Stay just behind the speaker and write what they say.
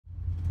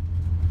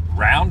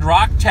Round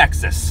Rock,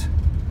 Texas.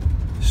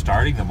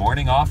 Starting the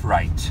morning off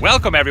right.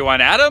 Welcome everyone,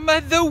 Adam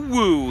the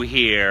Woo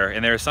here.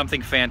 And there's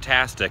something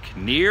fantastic.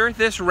 Near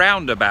this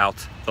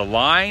roundabout, the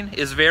line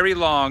is very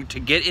long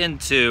to get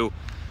into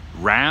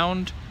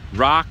Round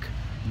Rock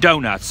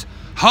Donuts,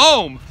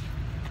 home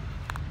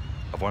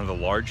of one of the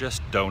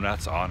largest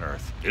donuts on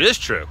earth. It is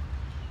true.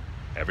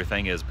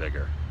 Everything is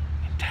bigger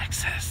in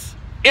Texas.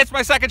 It's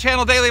my second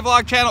channel, daily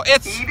vlog channel.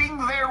 It's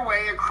eating their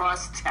way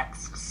across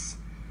Texas.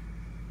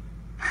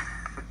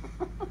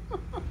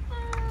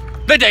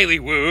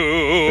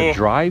 TheDailyWoo. The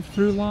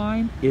drive-through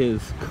line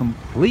is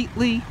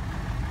completely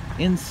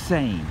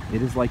insane.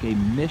 It is like a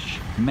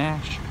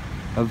mishmash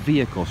of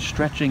vehicles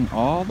stretching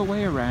all the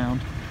way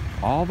around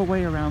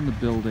the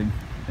building,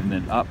 and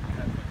then up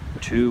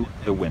to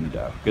the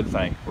window. Good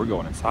thing we're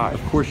going inside.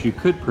 Of course, you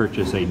could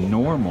purchase a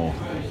normal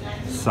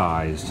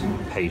sized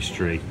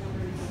pastry,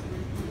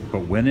 but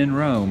when in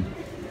Rome,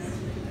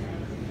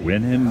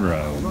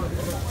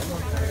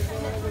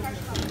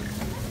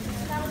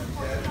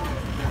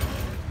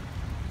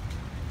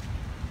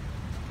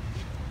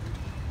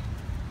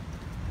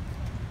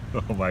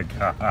 Oh my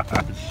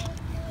gosh.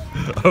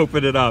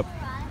 Open it up.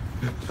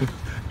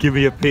 Give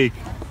me a peek.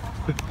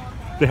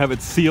 They have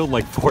it sealed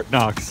like Fort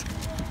Knox.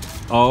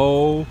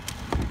 Oh,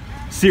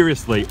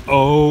 seriously.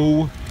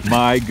 Oh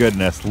my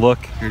goodness. Look.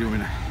 You're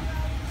doing it.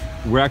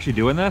 We're actually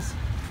doing this?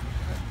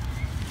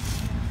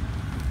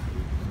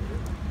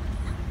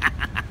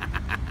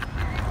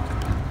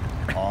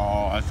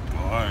 Oh, that's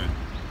good.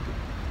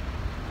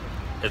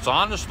 It's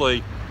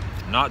honestly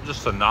not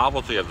just the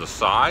novelty of the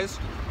size.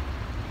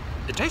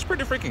 It tastes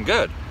pretty freaking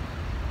good.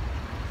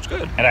 It's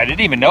good. And I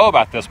didn't even know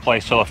about this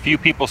place till a few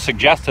people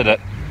suggested it.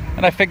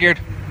 And I figured,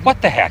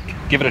 what the heck?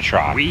 Give it a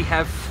try. We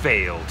have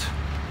failed.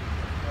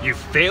 You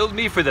failed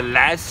me for the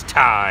last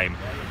time.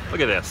 Look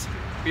at this.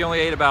 We only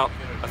ate about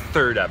a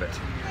third of it.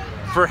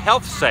 For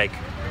health's sake,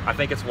 I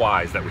think it's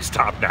wise that we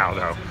stop now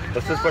though.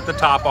 Let's just put the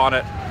top on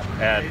it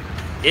and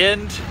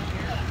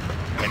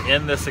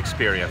end this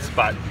experience.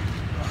 But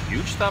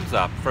huge thumbs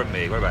up from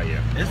me. What about you?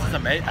 This is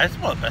amazing. That's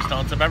one of the best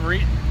donuts I've ever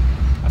eaten.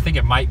 I think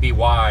it might be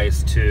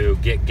wise to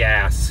get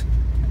gas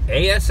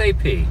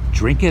ASAP.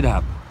 Drink it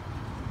up.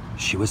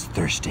 She was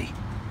thirsty.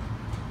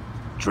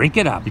 Drink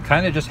it up. You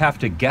kind of just have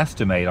to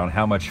guesstimate on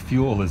how much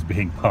fuel is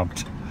being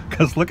pumped.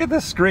 Because look at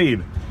this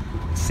screen.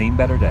 It's seen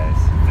better days.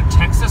 The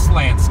Texas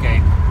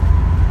landscape.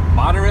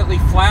 Moderately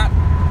flat,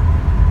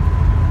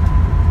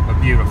 but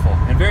beautiful.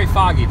 And very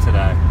foggy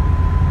today.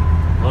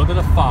 A little bit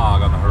of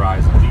fog on the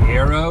horizon. The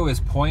arrow is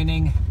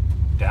pointing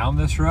down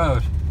this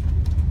road.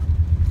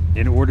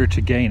 In order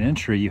to gain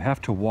entry, you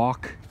have to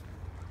walk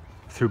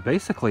through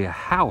basically a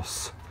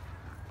house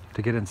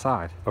to get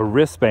inside. A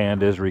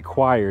wristband is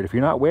required. If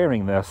you're not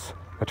wearing this,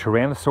 a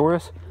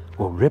Tyrannosaurus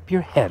will rip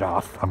your head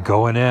off. I'm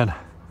going in.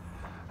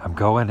 I'm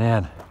going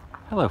in.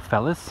 Hello,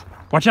 fellas.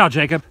 Watch out,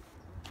 Jacob.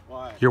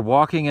 Why? You're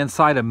walking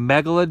inside a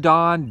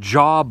megalodon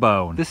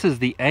jawbone. This is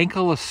the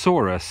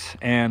Ankylosaurus,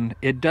 and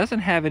it doesn't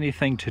have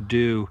anything to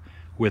do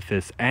with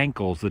its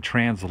ankles. The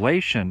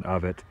translation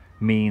of it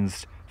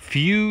means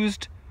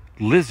fused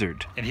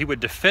lizard. And he would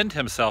defend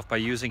himself by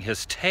using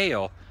his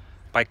tail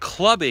by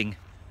clubbing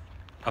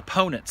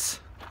opponents.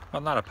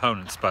 Well, not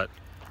opponents, but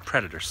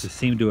predators. They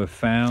seem to have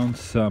found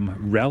some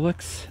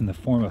relics in the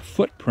form of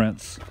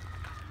footprints,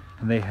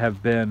 and they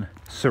have been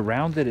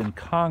surrounded in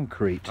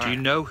concrete. Do you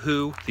know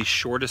who the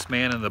shortest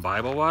man in the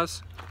Bible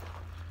was?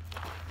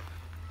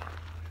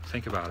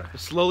 Think about it. I'm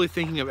slowly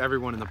thinking of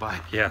everyone in the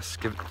Bible. Yes.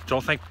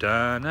 Don't think.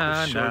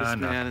 The shortest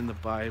man in the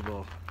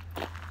Bible.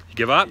 You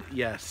give up?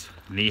 Yes.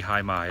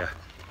 Nehemiah.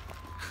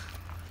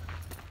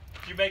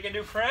 Did you make a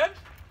new friend?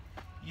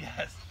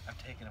 Yes. I'm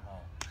taking him home.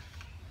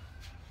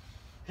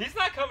 He's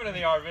not coming in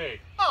the RV.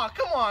 Oh,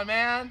 come on,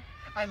 man.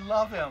 I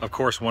love him. Of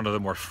course, one of the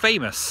more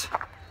famous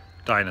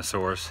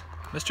dinosaurs,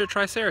 Mr.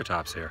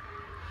 Triceratops here.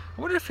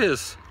 I wonder if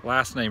his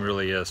last name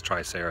really is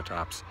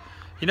Triceratops.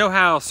 You know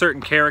how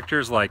certain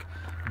characters like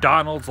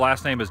Donald's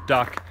last name is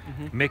Duck,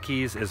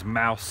 Mickey's is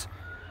Mouse.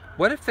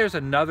 What if there's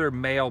another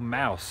male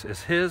mouse?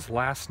 Is his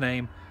last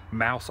name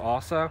Mouse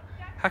also?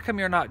 How come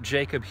you're not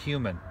Jacob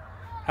Human?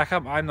 How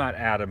come I'm not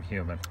Adam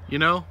Human? You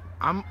know,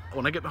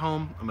 when I get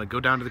home, I'm gonna go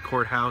down to the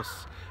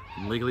courthouse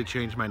and legally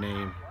change my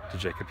name To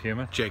Jacob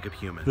Human? Jacob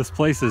Human. This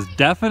place is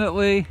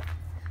definitely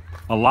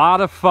a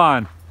lot of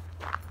fun.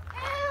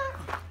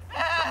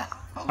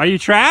 Are you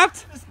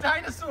trapped? This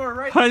dinosaur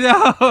right I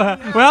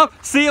know. Well,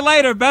 see you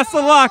later. Best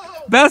of luck.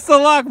 Best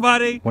of luck,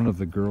 buddy. One of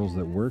the girls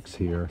that works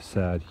here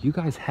said, you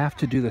guys have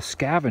to do the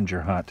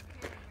scavenger hunt.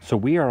 So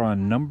we are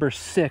on number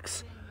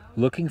 6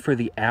 looking for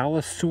the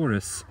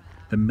Allosaurus,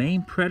 the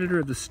main predator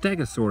of the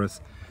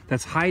Stegosaurus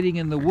that's hiding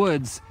in the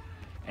woods.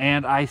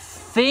 And I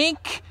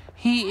think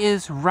he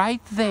is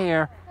right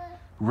there.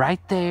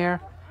 And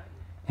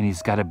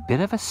he's got a bit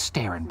of a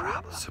staring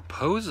problem.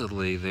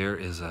 Supposedly there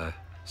is a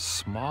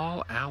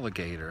small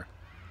alligator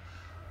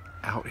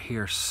out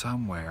here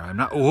somewhere. I'm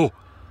not, oh,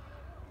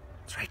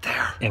 It's right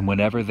there. And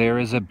whenever there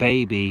is a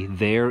baby,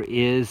 there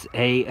is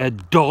a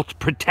adult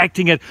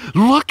protecting it.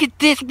 Look at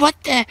this, what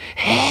the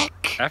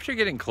heck? After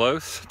getting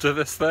close to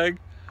this thing,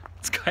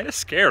 it's kind of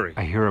scary.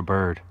 I hear a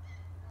bird.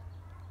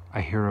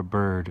 I hear a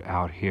bird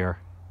out here.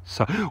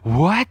 So,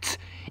 what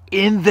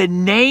in the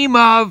name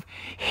of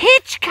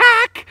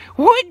Hitchcock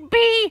would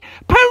be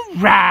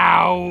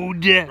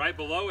proud? Right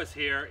below us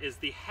here is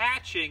the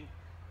hatching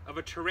of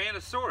a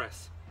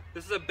Tyrannosaurus.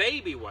 This is a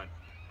baby one.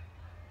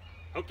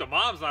 Hope the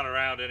mom's not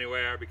around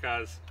anywhere,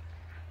 because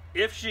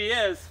if she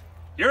is,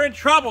 you're in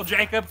trouble,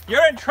 Jacob.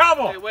 You're in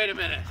trouble. Hey, wait a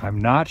minute. I'm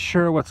not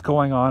sure what's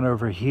going on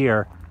over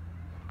here,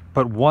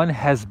 but one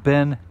has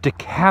been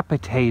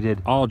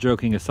decapitated. All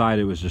joking aside,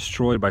 it was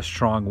destroyed by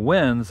strong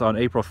winds on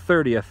April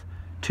 30th,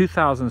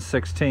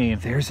 2016.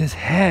 There's his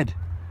head.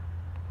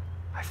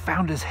 I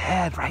found his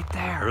head right I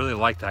there. really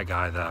like that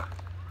guy, though.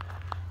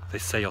 They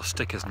say he'll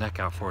stick his neck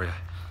out for you.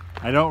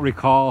 I don't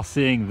recall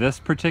seeing this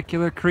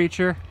particular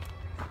creature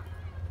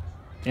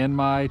in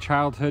my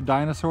childhood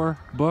dinosaur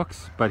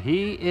books, but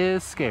he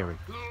is scary.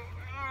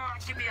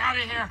 Get me out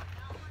of here.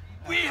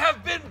 We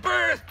have been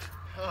birthed.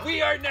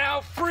 We are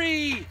now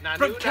free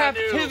from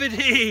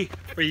captivity.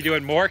 Are you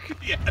doing Mork?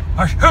 Yeah.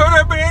 I should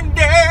have been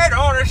dead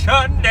on a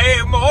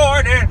Sunday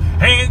morning.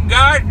 Ain't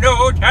got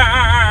no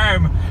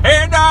time.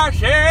 And I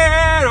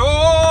said,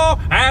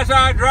 oh, as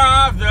I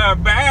drive the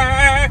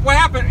back. What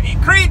happened?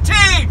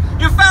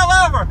 Creatine, you fell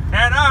over.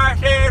 And I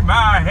said,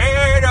 my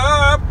head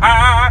up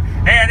high.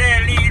 And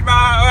it leads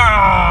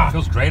my...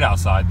 Feels great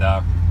outside,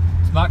 though.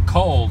 It's not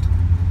cold.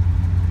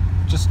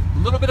 Just a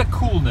little bit of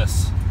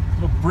coolness.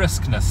 A little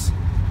briskness.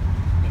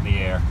 The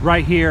air.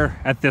 Right here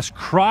at this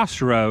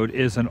crossroad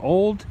is an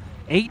old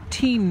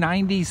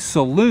 1890s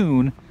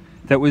saloon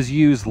that was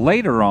used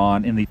later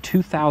on in the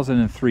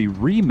 2003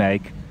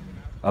 remake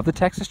of the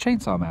Texas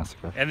Chainsaw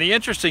Massacre. And the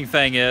interesting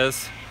thing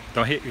is,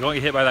 don't get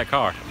hit by that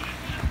car.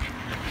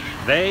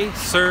 They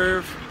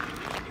serve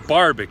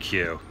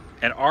barbecue.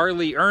 And R.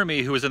 Lee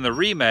Ermey, who was in the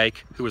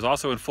remake, who was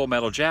also in Full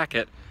Metal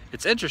Jacket,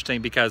 it's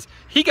interesting because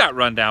he got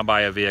run down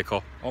by a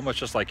vehicle, almost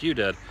just like you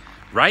did,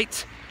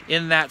 right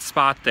in that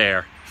spot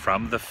there.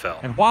 From the film.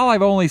 And while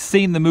I've only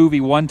seen the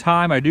movie one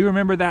time, I do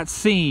remember that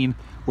scene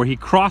where he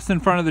crossed in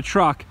front of the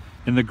truck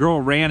and the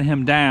girl ran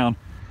him down.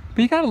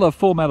 But you gotta love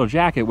Full Metal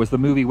Jacket was the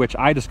movie which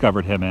I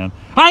discovered him in.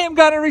 I am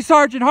Gunnery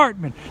Sergeant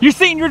Hartman, your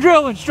senior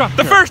drill instructor.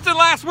 The first and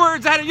last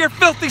words out of your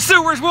filthy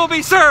sewers will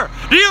be, sir.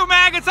 Do you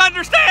maggots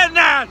understand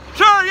that?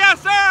 Sir,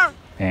 yes, sir.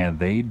 And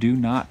they do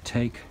not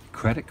take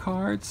credit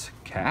cards,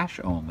 cash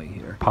only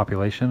here.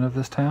 Population of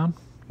this town,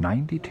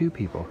 92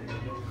 people.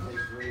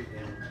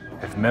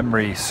 If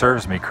memory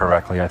serves me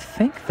correctly, I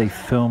think they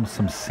filmed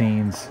some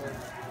scenes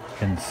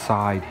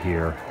inside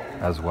here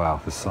as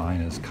well. The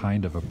sign is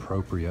kind of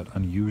appropriate.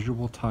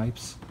 Unusual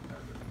types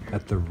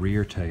at the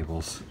rear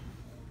tables.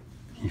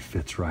 He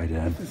fits right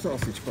in. The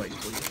sausage plate,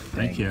 please.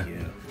 Thank you.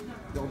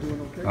 Y'all doing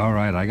okay? All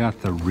right, I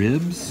got the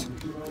ribs.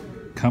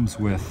 Comes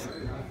with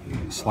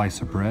a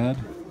slice of bread,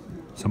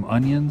 some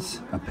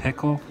onions, a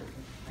pickle.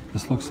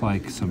 This looks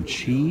like some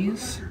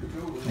cheese.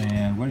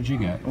 And what did you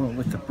get? Well,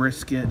 with the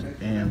brisket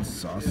and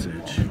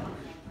sausage.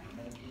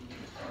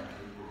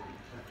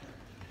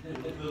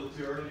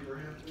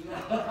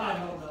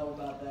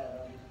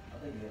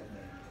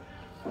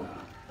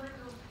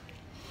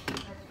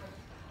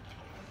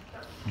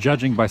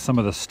 Judging by some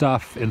of the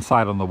stuff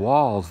inside on the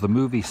walls, the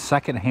movie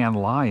Secondhand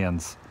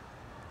Lions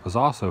was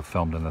also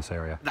filmed in this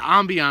area. The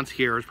ambiance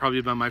here has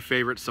probably been my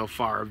favorite so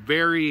far.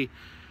 Very,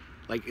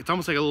 like, it's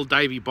almost like a little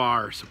divey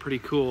bar, so pretty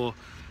cool.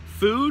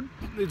 Food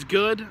is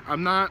good.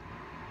 I'm not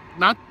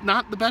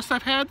the best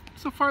I've had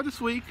so far this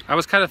week. I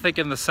was kind of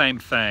thinking the same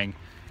thing.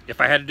 If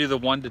I had to do the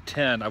 1 to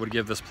 10, I would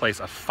give this place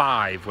a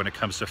 5 when it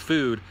comes to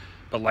food.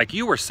 But like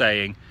you were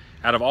saying,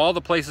 out of all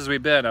the places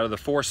we've been, out of the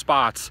 4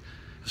 spots,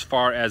 as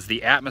far as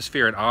the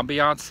atmosphere and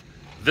ambiance,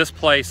 this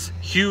place,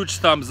 huge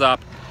thumbs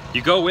up.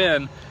 You go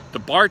in, the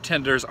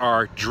bartenders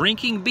are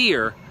drinking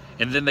beer,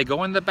 and then they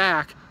go in the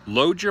back,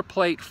 load your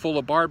plate full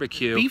of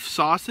barbecue. Beef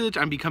sausage,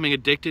 I'm becoming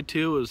addicted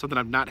to. It was something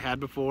I've not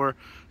had before.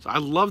 So I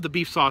love the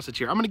beef sausage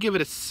here. I'm gonna give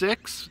it a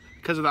 6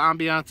 because of the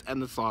ambiance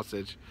and the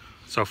sausage.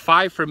 So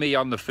 5 for me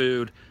on the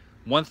food.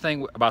 One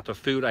thing about the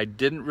food I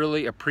didn't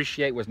really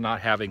appreciate was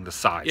not having the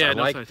sides. Yeah,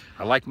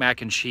 I like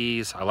mac and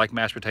cheese. I like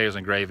mashed potatoes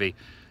and gravy.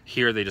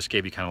 Here they just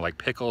gave you kind of like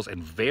pickles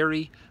and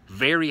very,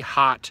 very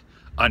hot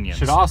onions.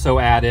 Should also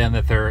add in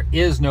that there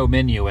is no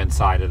menu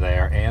inside of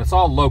there, and it's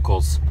all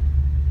locals.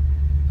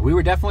 We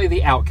were definitely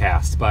the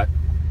outcasts, but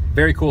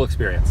very cool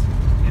experience.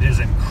 It is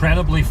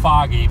incredibly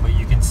foggy, but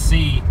you can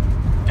see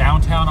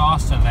downtown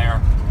Austin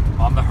there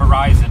on the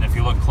horizon if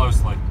you look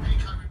closely. Hey,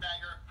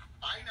 carpetbagger,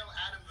 I know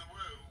Adam the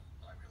Woo.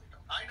 I really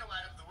don't. I know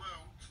Adam the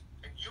Woo,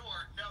 and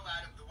you're no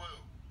Adam the Woo.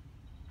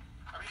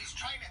 I mean, he's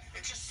trying to,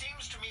 it just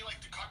seems to me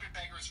like the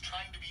carpetbagger is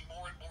trying to be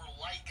more and more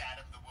like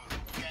Adam the Woo,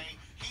 okay?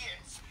 He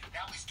is.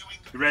 Now he's doing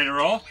the... You ready to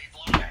roll?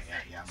 Yeah,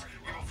 I'm ready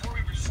to roll. Before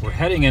we were just... We're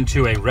heading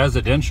into a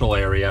residential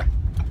area.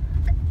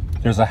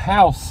 There's a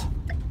house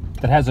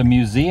that has a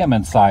museum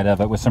inside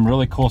of it with some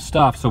really cool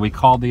stuff, so we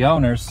called the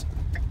owners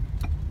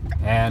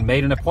and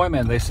made an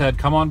appointment. They said,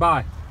 come on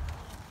by.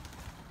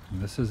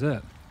 And this is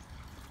it.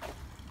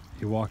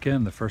 You walk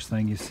in, the first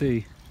thing you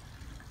see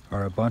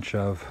are a bunch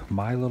of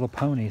My Little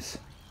Ponies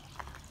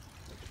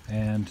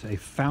and a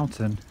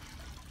fountain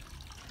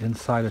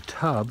inside a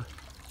tub,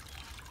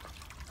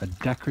 a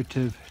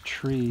decorative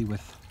tree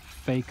with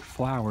fake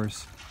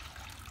flowers,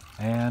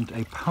 and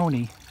a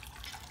pony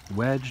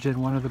wedged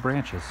in one of the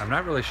branches. I'm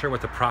not really sure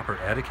what the proper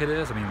etiquette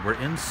is. I mean, we're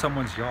in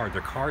someone's yard.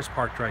 Their car's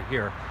parked right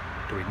here.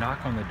 Do we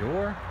knock on the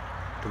door?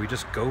 Do we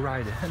just go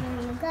right in?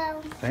 Here you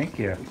go. Thank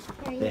you.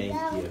 There you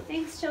go.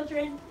 Thanks,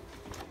 children.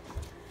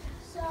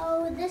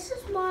 So this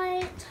is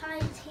my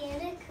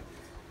Titanic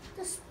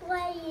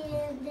display,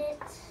 and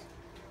it's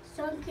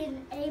sunk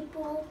in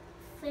April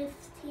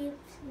 15th,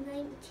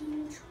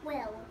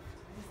 1912.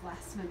 His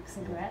last smoked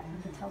cigarette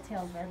with the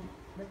telltale red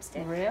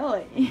lipstick.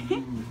 Really?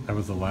 That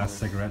was the last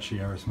cigarette she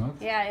ever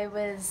smoked? Yeah, it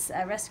was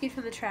rescued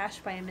from the trash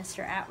by a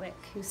Mr. Atwick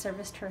who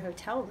serviced her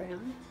hotel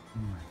room. Oh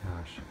my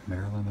gosh,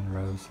 Marilyn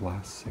Monroe's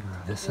last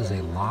cigarette. This is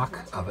a lock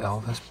of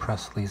Elvis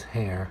Presley's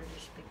hair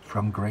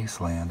from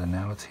Graceland, and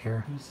now it's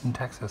here in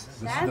Texas.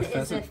 That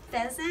is a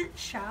pheasant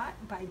shot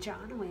by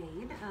John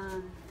Wayne.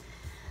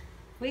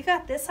 We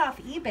got this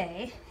off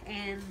eBay,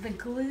 and the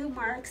glue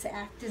marks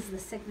act as the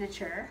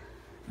signature.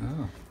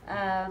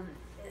 Oh.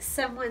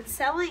 Someone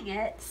selling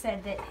it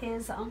said that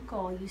his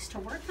uncle used to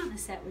work on the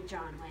set with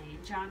John Wayne.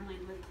 John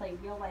Wayne would play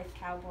real-life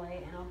cowboy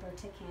in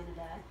Alberta,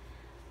 Canada,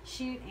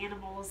 shoot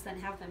animals, then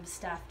have them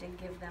stuffed and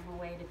give them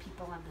away to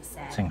people on the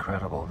set. It's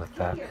incredible that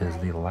that is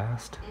the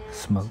last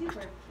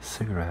smoked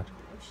cigarette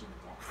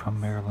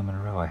from Marilyn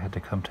Monroe. I had to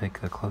come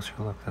take a closer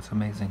look. That's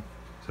amazing.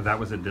 So that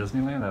was at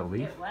Disneyland, that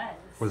leaf? It was.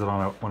 Was it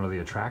on one of the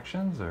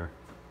attractions, or?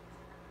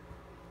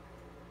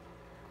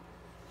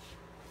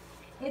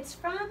 It's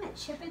from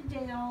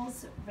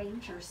Chippendale's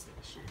Ranger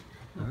Station.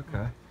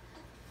 Okay.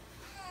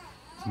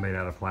 It's made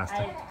out of I plastic.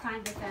 had to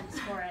climb the fence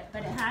for it,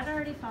 but it had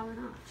already fallen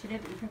off. Should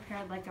have been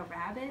prepared like a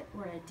rabbit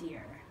or a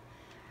deer.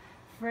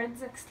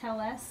 Forensics tell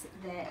us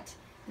that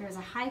there is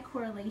a high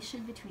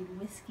correlation between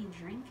whiskey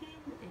drinking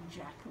and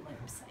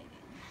jackalope sighting.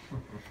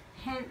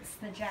 Hence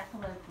the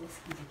jackalope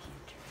whiskey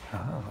decanter.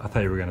 Oh, I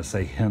thought you were going to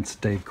say hence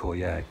Dave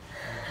Coulier.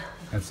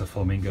 That's the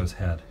flamingo's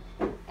head.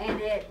 And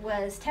it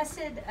was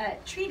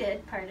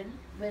treated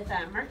with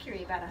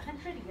mercury about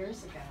 100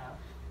 years ago.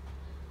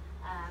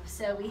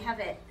 So we have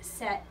it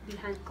set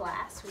behind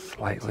glass.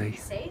 Slightly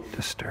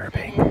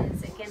disturbing. It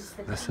is against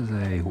the This is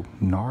a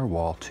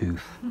narwhal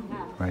tooth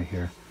right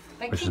here,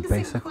 But which is kings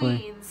basically and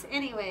queens,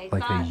 anyway,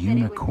 like thought a that it would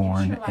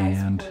unicorn neutralize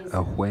and poisons.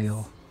 a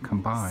whale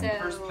combined. So-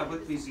 First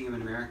public museum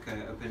in America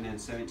opened in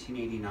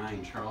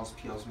 1789, Charles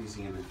Peale's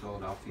Museum in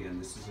Philadelphia,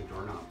 and this is a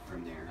doorknob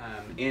from there.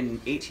 In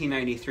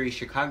 1893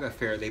 Chicago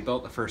Fair, they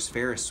built the first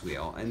Ferris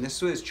wheel, and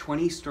this was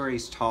 20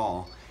 stories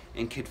tall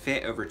and could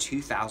fit over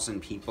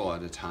 2,000 people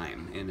at a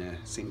time in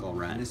a single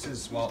run. This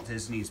is Walt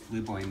Disney's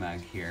Blue Boy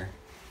mug here,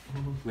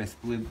 with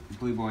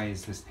Blue Boy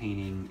is this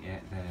painting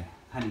at the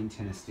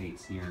Huntington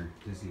Estates near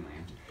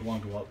Disneyland.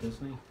 Belonged to Walt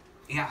Disney?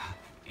 Yeah,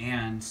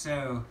 and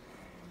so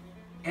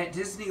at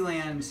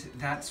Disneyland,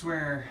 that's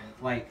where,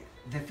 like,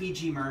 the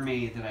Fiji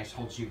mermaid that I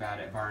told you about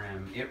at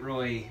Barnum, it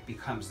really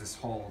becomes this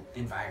whole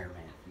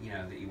environment, you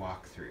know, that you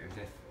walk through.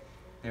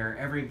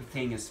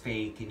 Everything is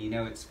fake, and you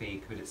know it's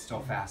fake, but it's still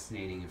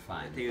fascinating and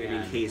fun. They would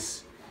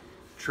encase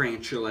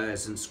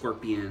tarantulas and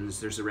scorpions.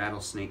 There's a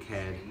rattlesnake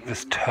head.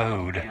 This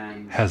toad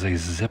has a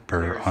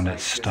zipper on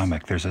its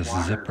stomach. There's a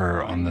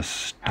zipper on the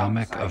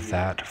stomach of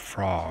that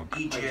frog.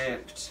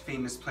 Egypt,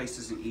 famous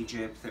places in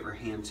Egypt that were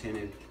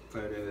hand-tinted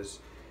photos.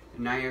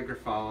 Niagara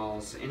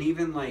Falls, and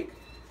even like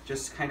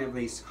just kind of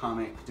these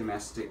comic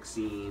domestic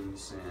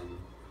scenes and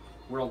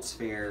World's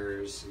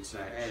Fairs and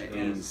such. It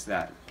means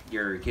that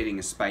you're getting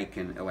a spike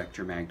in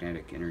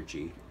electromagnetic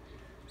energy.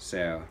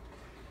 So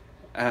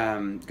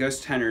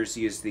ghost hunters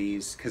use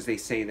these because they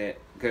say that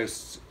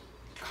ghosts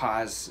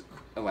cause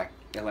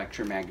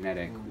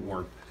electromagnetic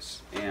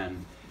warps,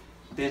 and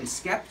then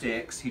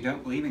skeptics who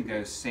don't believe in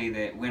ghosts say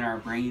that when our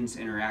brains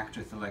interact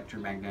with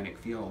electromagnetic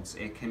fields,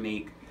 it can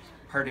make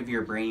part of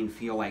your brain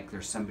feel like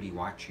there's somebody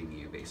watching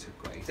you,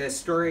 basically. The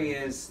story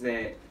is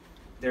that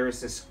there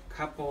was this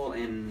couple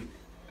in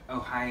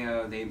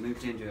Ohio. They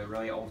moved into a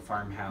really old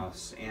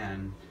farmhouse,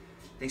 and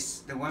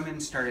the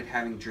woman started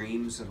having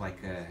dreams of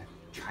like a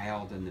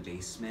child in the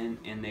basement,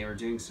 and they were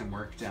doing some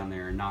work down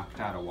there and knocked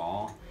out a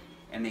wall,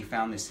 and they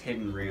found this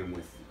hidden room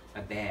with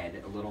a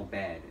bed, a little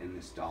bed, and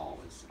this doll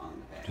was on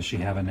the bed. Does she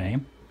have a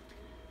name?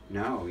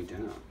 No, we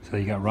don't. So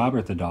you got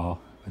Robert the doll,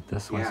 but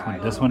this one, Yeah, I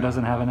this don't one know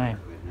doesn't have a how name.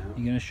 Robert would know.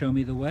 You gonna show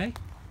me the way?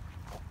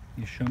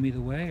 You show me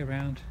the way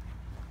around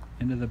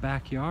into the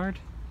backyard?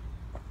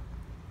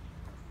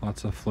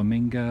 Lots of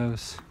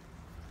flamingos.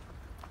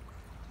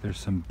 There's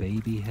some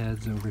baby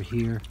heads over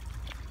here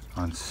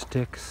on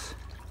sticks.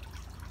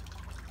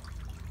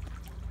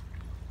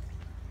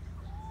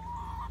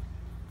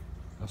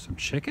 Oh, some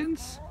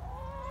chickens?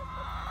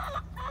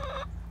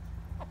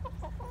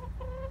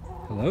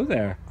 Hello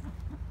there.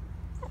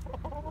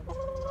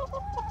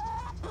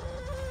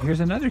 Here's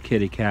another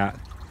kitty cat.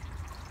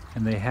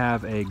 And they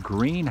have a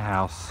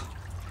greenhouse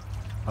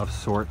of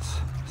sorts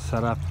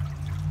set up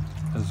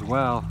as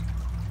well.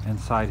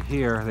 Inside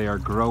here, they are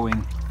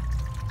growing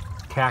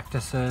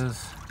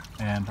cactuses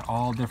and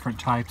all different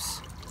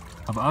types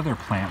of other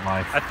plant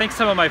life. I think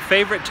some of my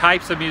favorite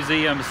types of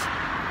museums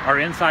are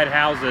inside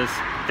houses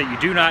that you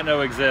do not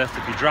know exist.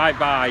 If you drive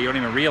by, you don't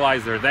even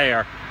realize they're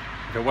there.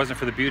 If it wasn't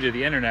for the beauty of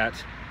the internet,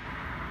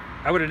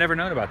 I would have never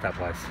known about that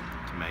place.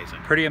 It's amazing.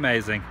 Pretty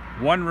amazing.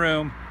 One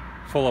room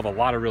full of a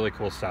lot of really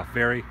cool stuff.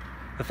 The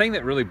thing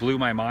that really blew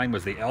my mind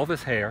was the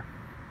Elvis hair,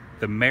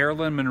 the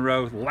Marilyn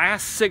Monroe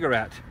last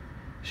cigarette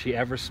she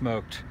ever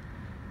smoked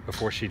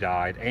before she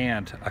died,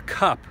 and a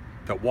cup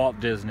that Walt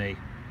Disney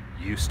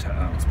used to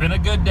own. It's been a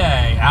good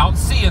day out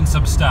seeing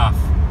some stuff.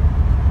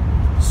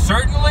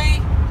 Certainly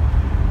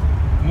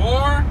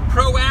more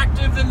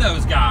proactive than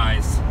those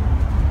guys.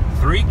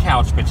 3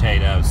 couch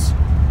potatoes.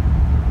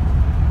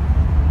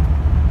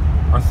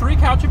 Are 3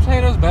 couch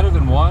potatoes better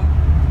than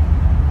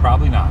 1?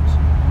 Probably not.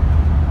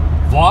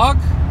 Vlog?